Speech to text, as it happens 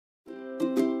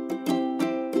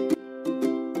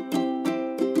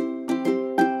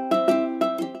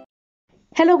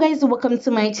Hello guys, welcome to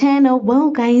my channel.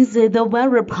 Well guys, the well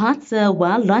reports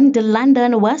Londie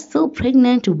London was still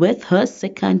pregnant with her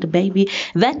second baby,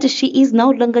 that she is no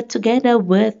longer together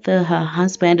with her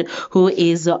husband, who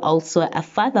is also a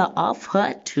father of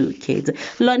her two kids.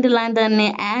 Londie London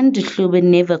and Hlube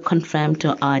never confirmed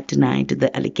or denied the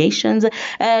allegations.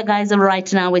 Guys,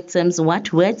 right now it seems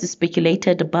what words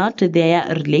speculated about their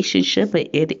relationship,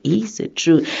 it is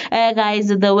true. Guys,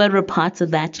 there were reports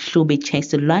that Hlube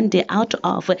chased Londie out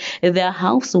of their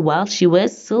house while she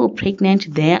was still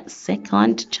pregnant, their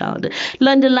second child.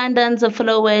 Londie London's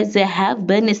followers have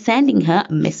been sending her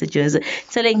messages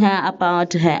telling her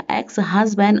about her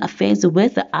ex-husband affairs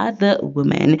with other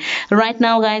women. Right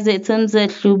now, guys, it seems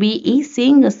that Hlube is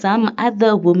seeing some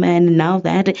other women now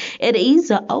that it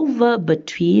is over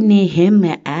between him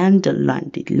and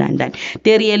Londie London.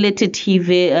 The reality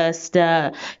TV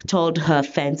star told her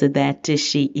fans that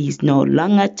she is no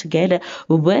longer together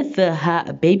with her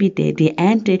baby daddy,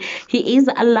 and he is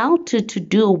allowed to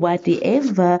do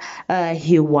whatever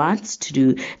he wants to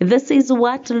do. This is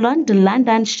what Londie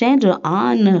London shared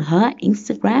on her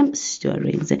Instagram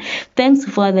stories. Thanks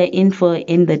for the info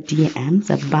in the DMs,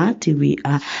 but we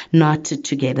are not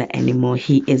together anymore.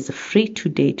 He is free to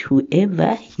date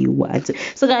whoever he wants.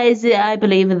 So guys, I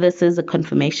believe this is a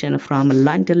confirmation from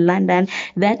Londie London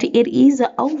that it is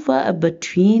over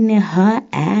between her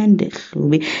and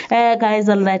Hlube. Guys,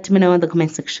 let me know in the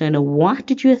comment section, what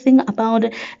did you think about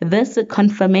this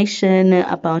confirmation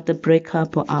about the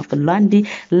breakup of Londie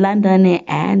London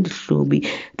and Hlube?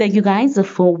 Thank you guys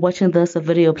for watching this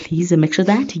video. Please make sure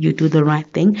that you do the right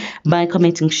thing by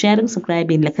commenting, sharing,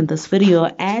 subscribing, liking this video,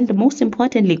 and most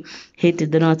importantly,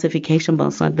 hit the notification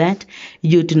bell so that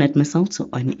you do not miss out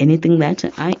on anything that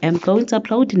I am going to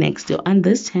upload next on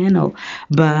this channel.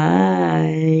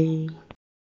 Bye.